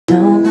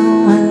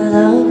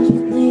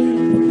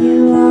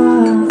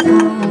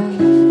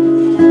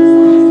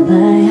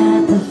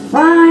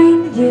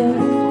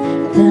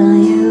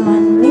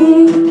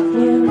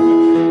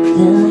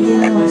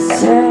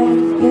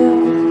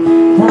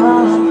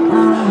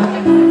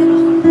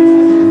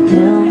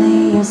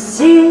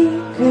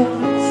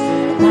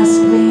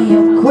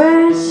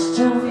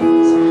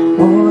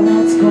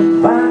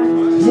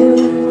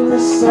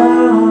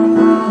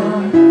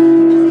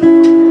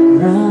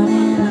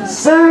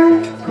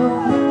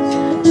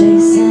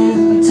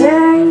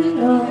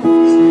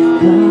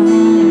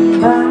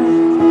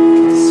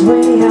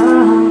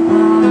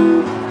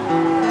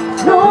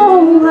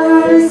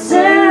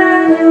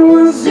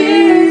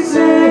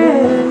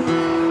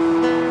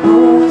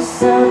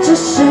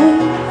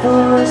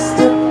forced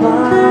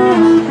apart.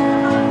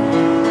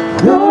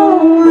 No,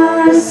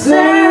 I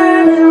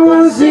said it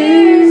was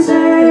easy.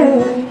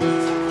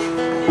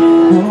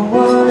 No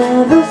one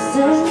ever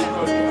said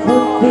it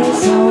would be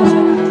so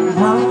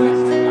hard.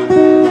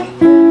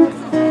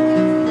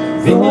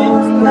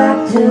 Going back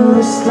to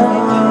the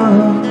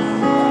start.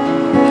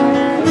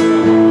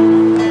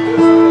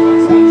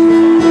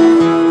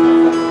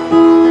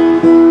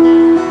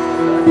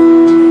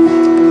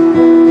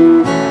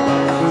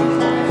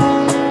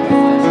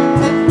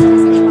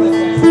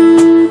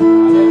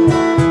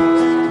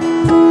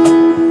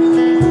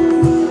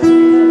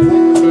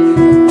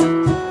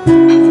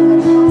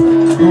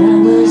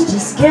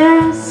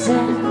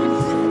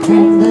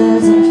 And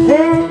birds and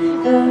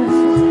feathers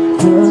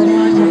put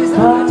in the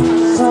box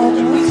of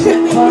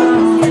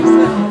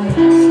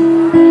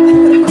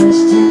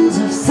questions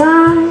of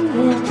science,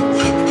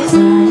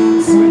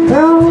 science and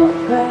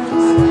progress.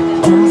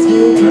 Now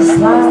speak as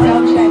loud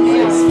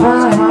as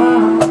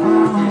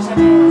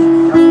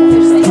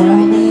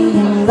tell me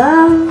you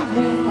love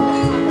me,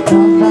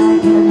 come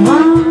back and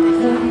haunt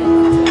me.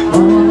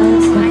 Oh,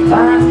 let's go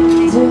back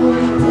to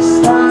the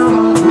start.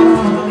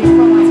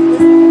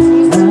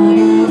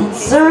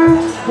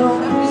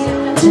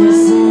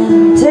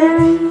 Chasing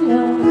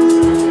tails,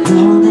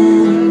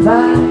 running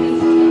by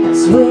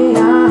as we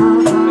are.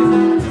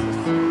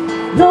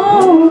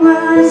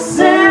 Nobody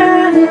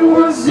said it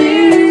was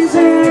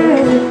easy.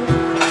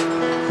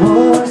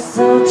 Oh, it's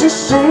such a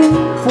shame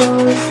for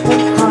us to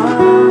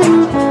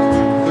part.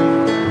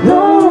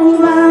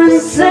 Nobody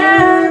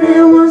said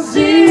it was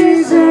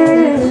easy.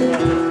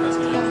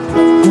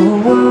 No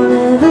one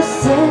ever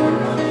said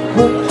it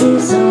would be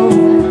so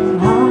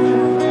hard.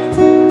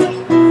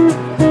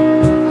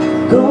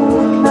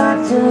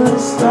 To the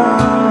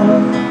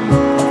start.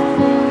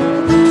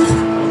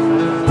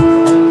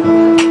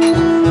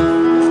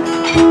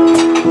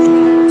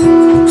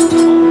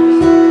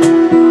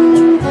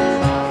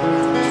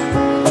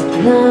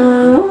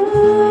 Now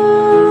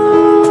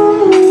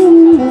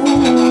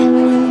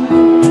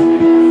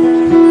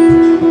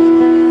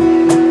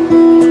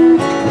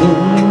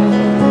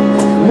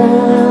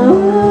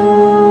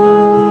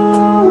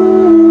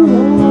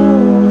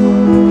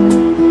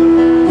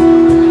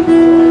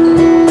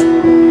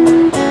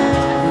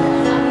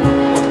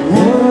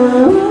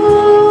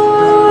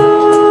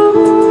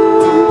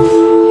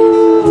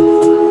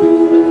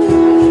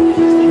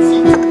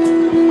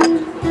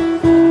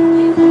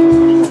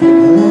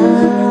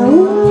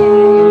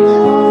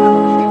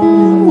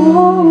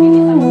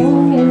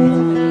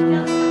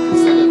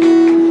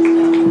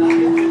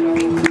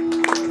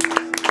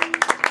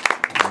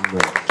Number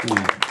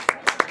 2.